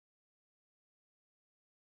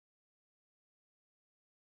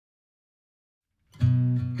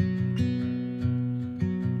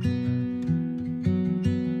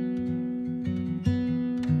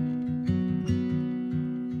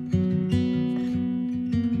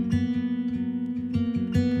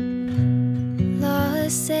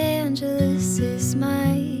Los Angeles is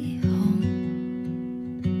my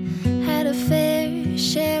home. Had a fair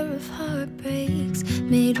share of heartbreaks,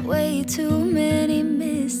 made way too many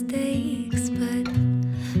mistakes, but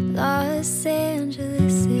Los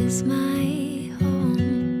Angeles is my home.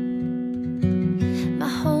 My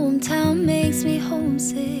hometown makes me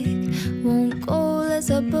homesick, won't go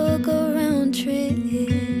as I book a round trip.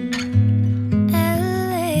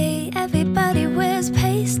 LA, everybody wears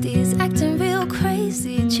pasties, acting real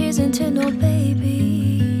crazy, cheersing to no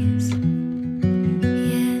babies.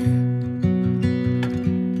 Yeah.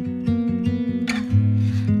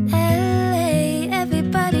 LA,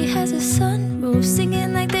 everybody has a sunroof,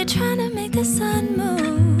 singing like they're trying to make the sun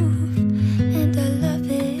move, and I love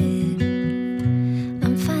it.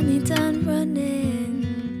 I'm finally done running,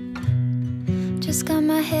 just got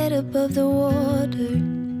my head above the water,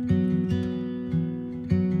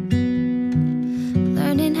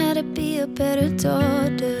 learning how to be a better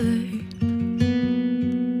daughter.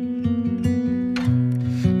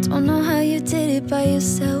 Don't know how you did it by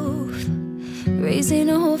yourself, raising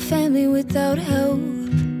a whole family without help.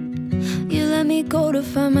 You let me go to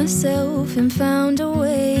find myself and found a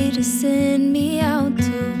way to send me out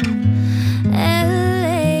to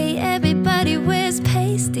LA. Everybody wears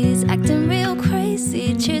pasties, acting real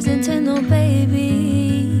crazy, cheersing to no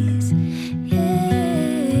babies.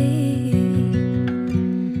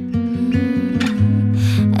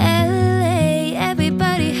 LA,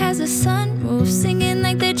 everybody has a sunroof, singing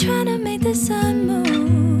like they're trying to make the sun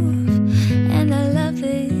move, and I love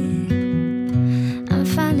it. I'm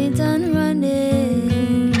finally done running.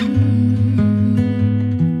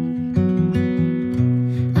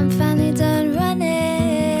 I'm finally done running.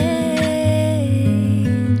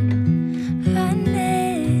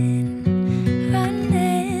 Running,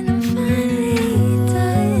 running. I'm finally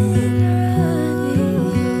done running.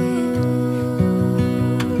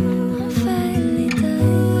 I'm finally done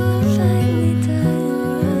running.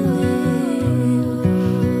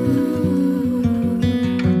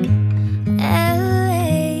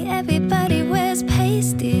 LA, everybody wears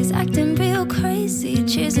pasties, acting real crazy,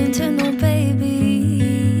 cheersing to no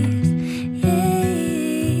babies.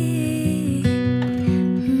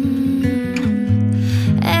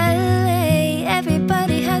 LA,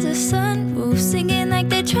 everybody has a sunroof, singing like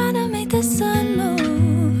they're trying to make the sun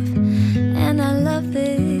move, and I love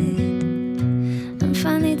it. I'm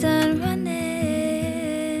finally done running.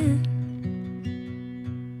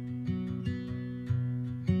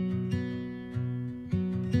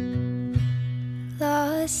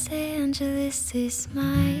 Los Angeles is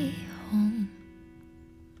my home.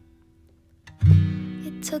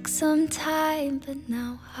 It took some time, but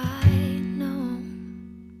now I know.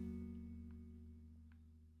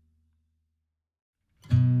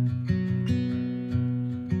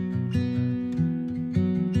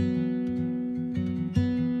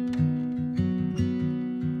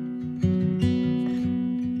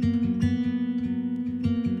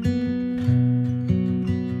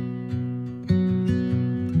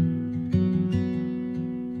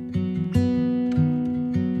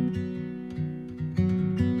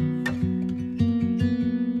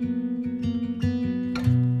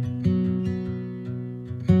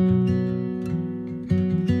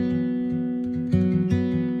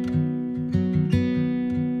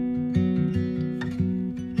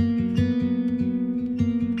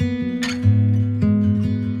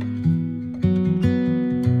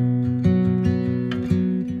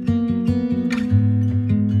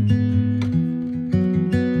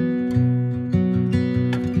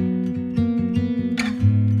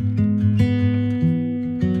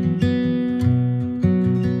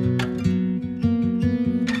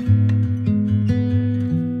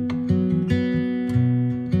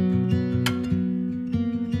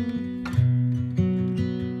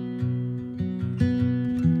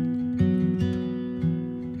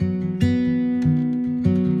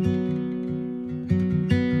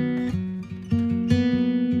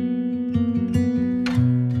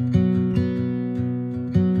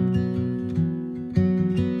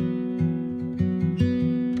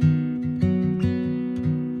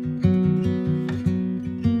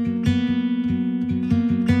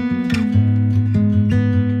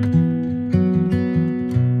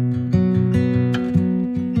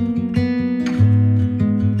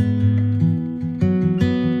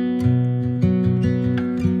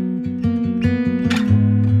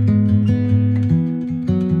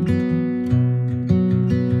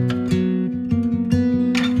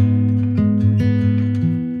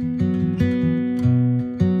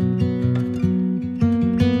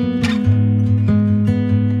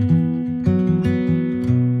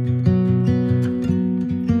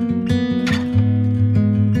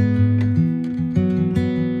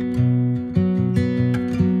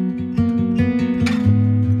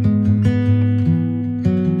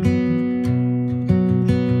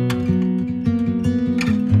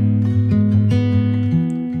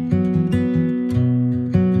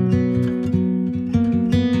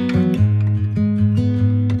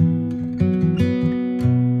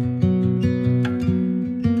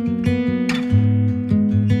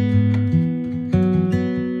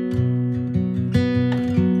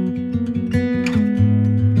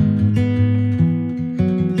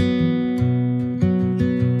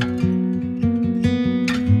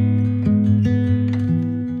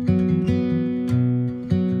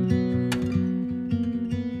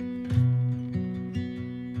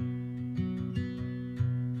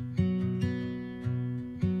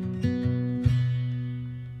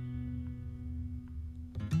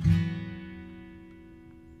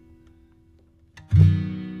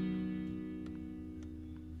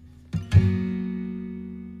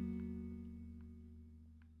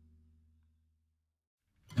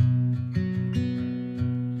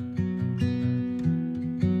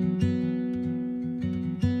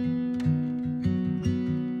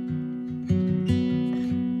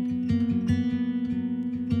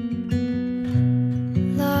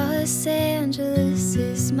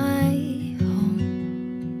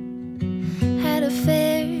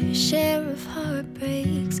 your share of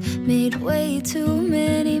heartbreaks, made way too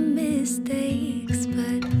many mistakes,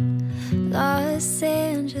 but Los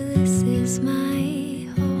Angeles is my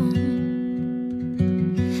home.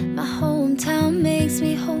 My hometown makes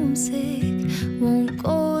me homesick, won't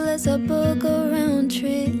go as I book a round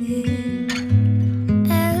trip.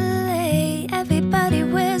 LA, everybody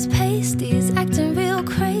wears pasties, acting real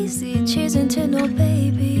crazy, cheersing to no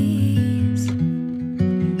babies.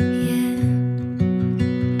 Yeah.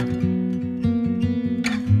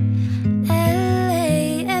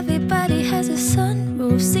 LA, everybody has a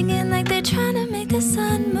sunroof, singing like they're trying to make the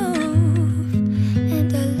sun move.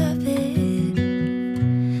 And I love it,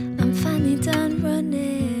 I'm finally done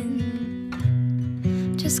running.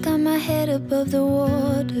 Just got my head above the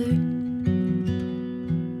water,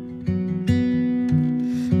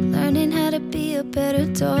 learning how to be a better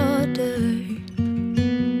daughter.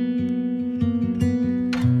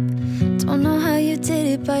 Don't know how you did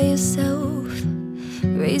it by yourself,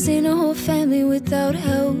 raising a whole family without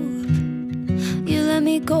help. You let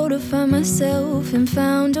me go to find myself and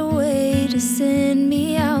found a way to send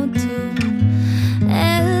me out to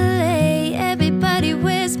LA. Everybody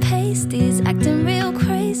wears pasties, acting real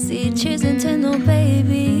crazy, cheersing to no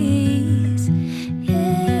babies.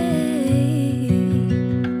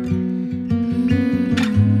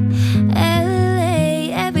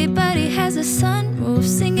 LA, everybody has a sunroof,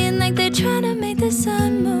 singing like they're trying to make the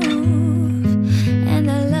sun move. And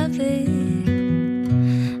I love it,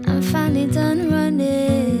 I'm finally done running.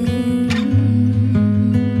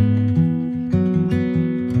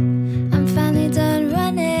 I'm finally done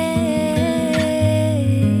running.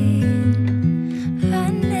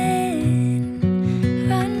 Running,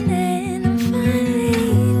 running, I'm finally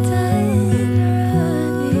done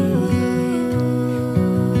running.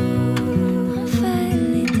 I'm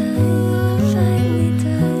finally done running.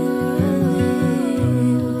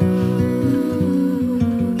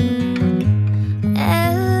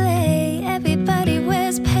 LA, everybody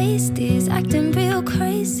wears pasties, acting real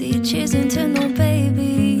crazy, cheersing to no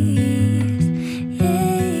babies.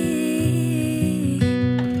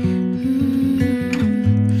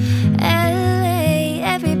 LA,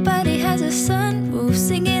 everybody has a sunroof,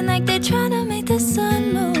 singing like they're trying to make the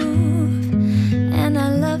sun move. And I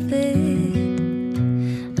love it,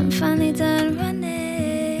 I'm finally done running.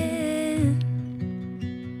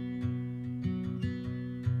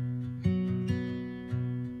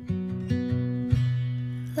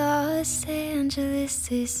 Los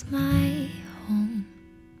Angeles is my home.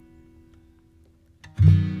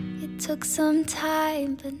 It took some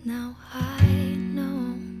time, but now I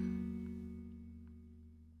know.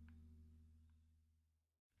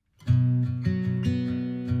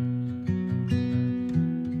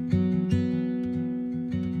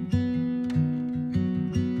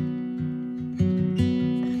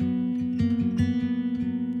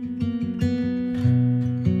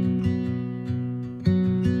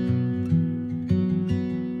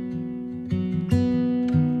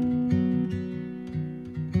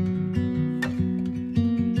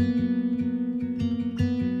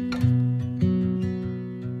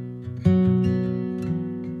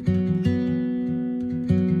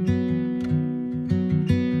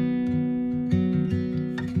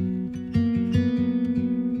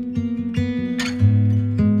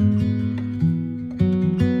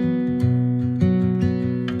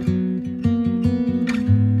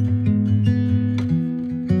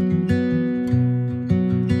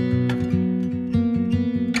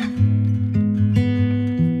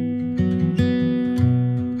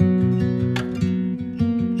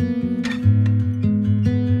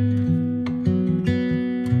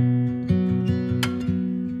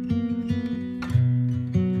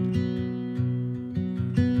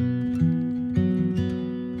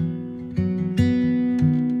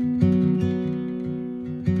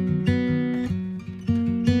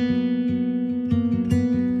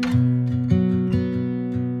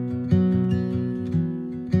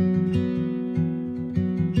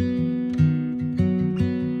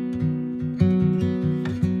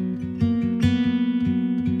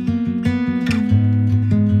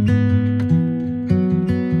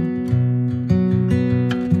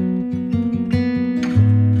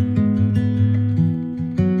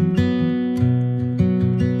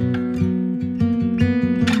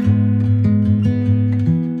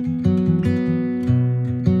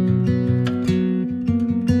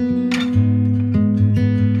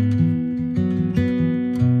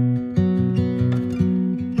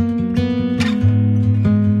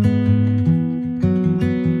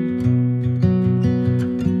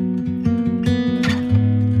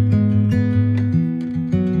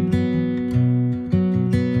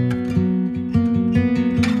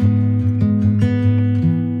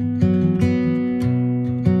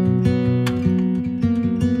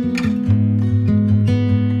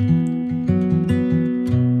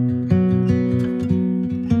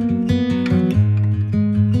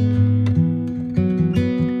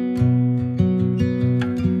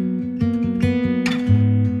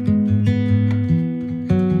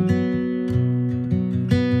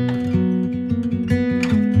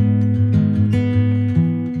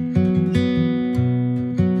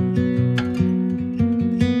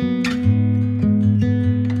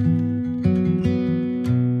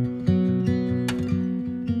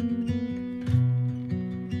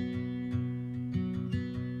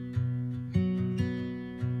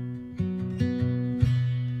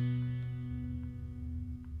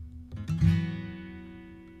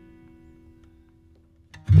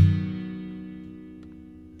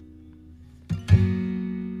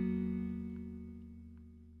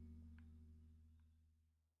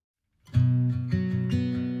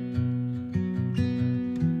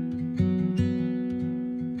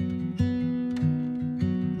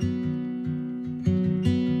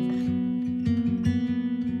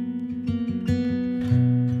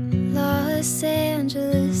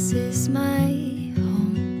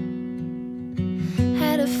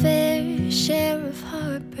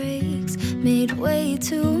 way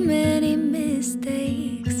too many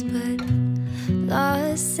mistakes, but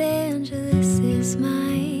Los Angeles is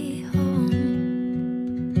my home.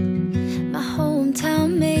 My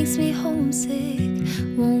hometown makes me homesick,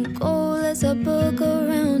 won't go, let's book a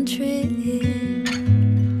round trip.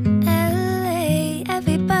 LA,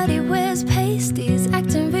 everybody wears pasties,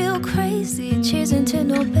 acting real crazy, cheersing to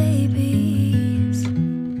no babies.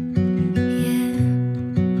 Yeah.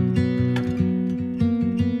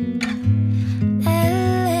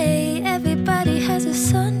 LA, everybody has a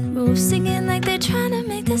sunroof, singing like they're trying to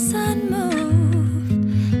make the sun move.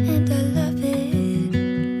 And I love it,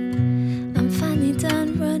 I'm finally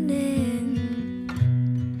done running.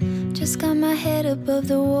 Just got my head above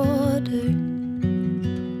the water,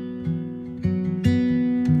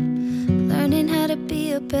 learning how to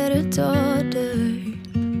be a better daughter.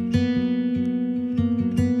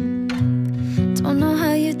 Don't know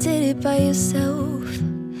how you did it by yourself,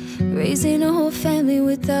 raising a whole family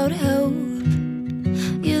without help.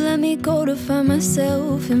 You let me go to find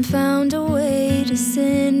myself and found a way to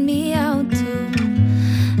send me out to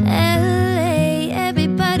LA.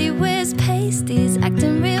 Everybody wears pasties,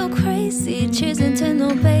 acting real crazy, cheersing to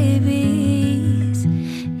no babies.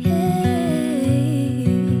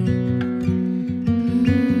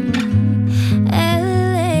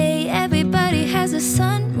 LA, everybody has a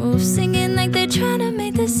sunroof, singing like they're trying to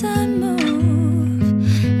make the sun move.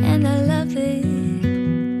 And I love it,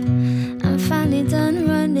 I'm finally done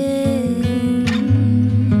running.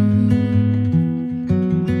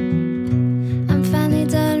 I'm finally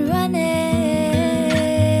done running.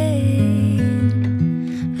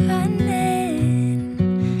 Running,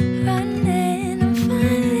 running, I'm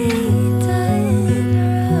finally done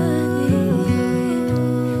running.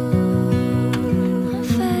 I'm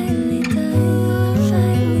finally done running.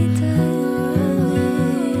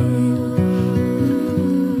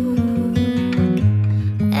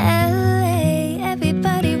 LA,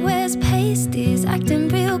 everybody wears pasties, acting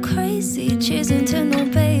real crazy, cheersing to no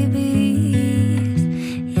babies.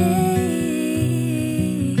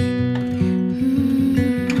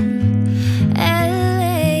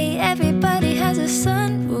 LA, everybody has a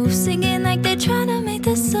sunroof, singing like they're trying to make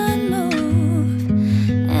the sun move.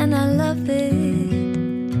 And I love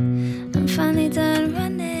it, I'm finally done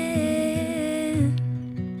running.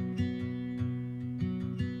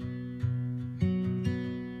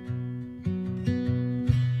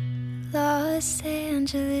 Los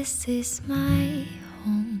Angeles is my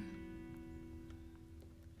home.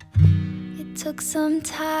 It took some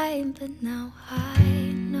time, but now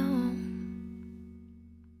I know.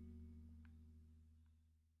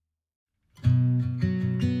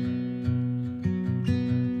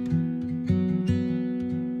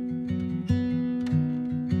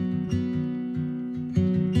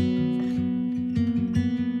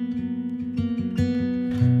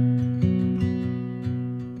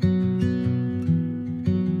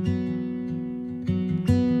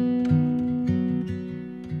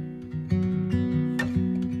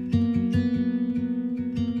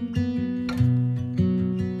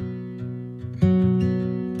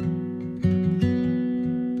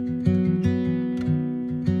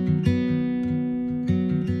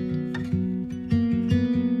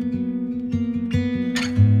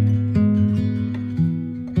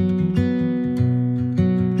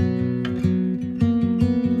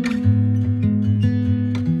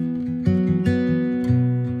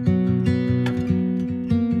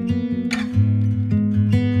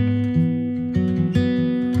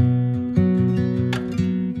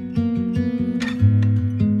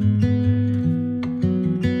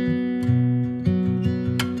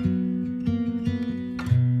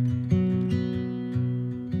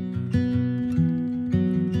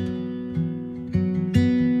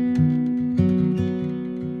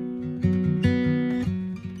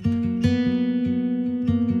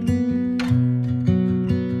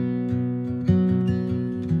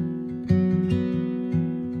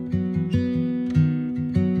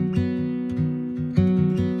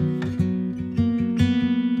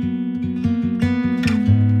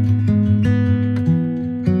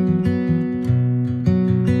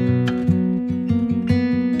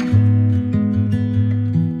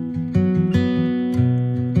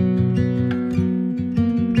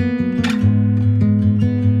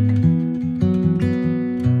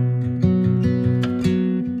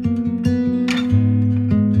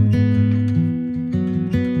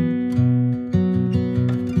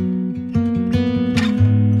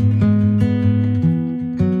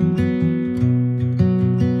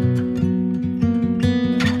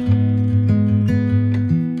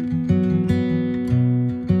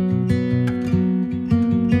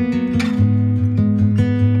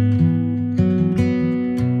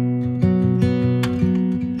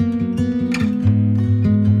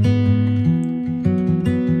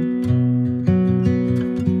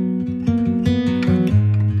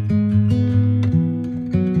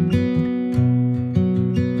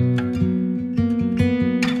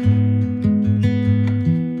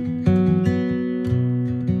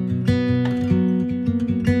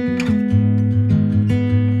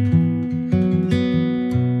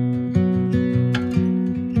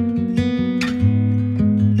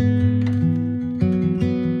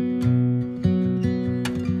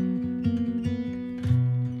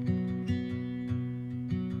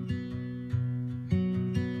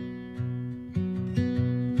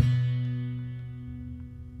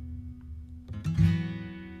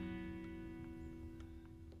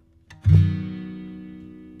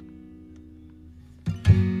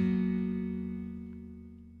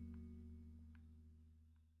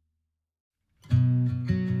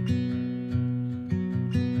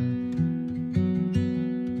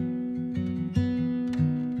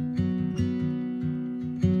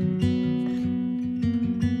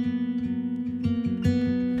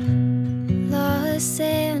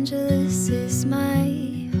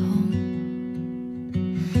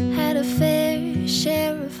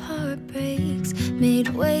 made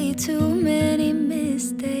way too many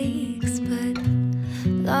mistakes, but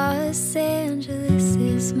Los Angeles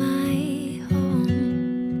is my home.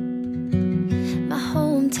 My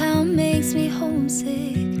hometown makes me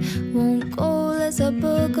homesick, won't go as I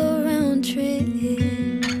book a round trip.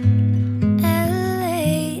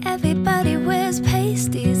 LA, everybody wears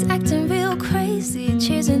pasties, acting real crazy,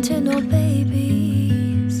 cheersing to no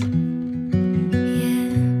babies.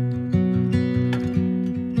 Yeah.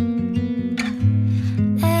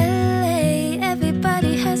 LA,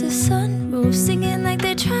 everybody has a sunroof, singing like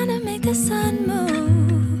they're trying to make the sun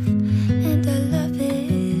move. And I love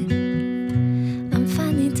it, I'm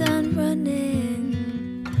finally done running.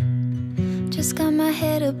 Just got my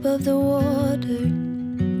head above the water,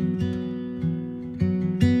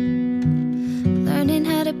 learning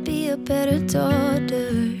how to be a better daughter.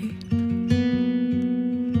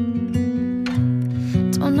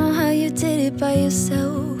 Don't know how you did it by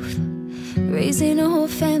yourself, raising a whole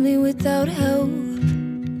family without help.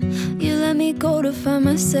 You let me go to find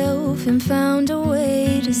myself and found a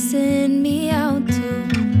way to send me out to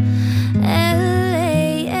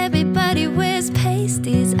LA. Everybody wears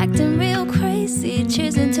pasties, acting real crazy,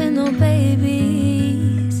 cheersing to no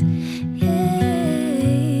babies.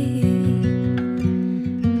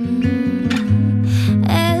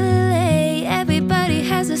 LA, everybody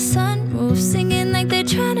has a sunroof, singing like they're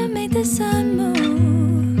trying to make the sun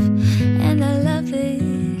move. And I love it,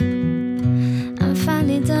 I'm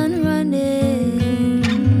finally done running.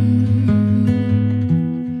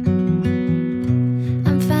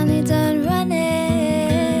 I'm finally done running.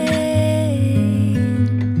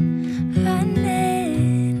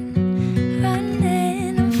 Running,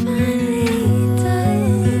 running, I'm finally done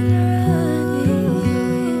running.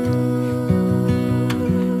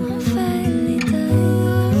 I'm finally done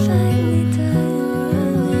running.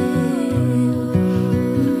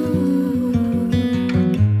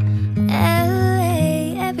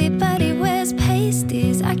 LA, everybody wears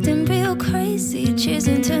pasties, acting real crazy,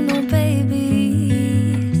 cheersing to no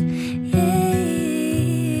babies.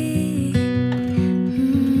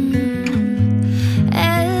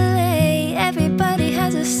 LA, everybody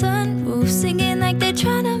has a sunroof, singing like they're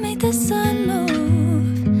trying to make the sun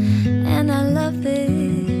move. And I love it,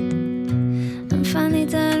 I'm finally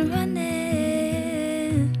done running.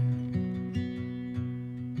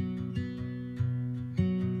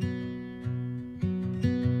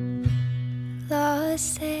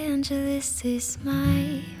 Los Angeles is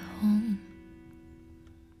my home.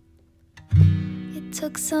 It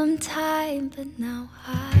took some time, but now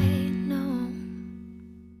I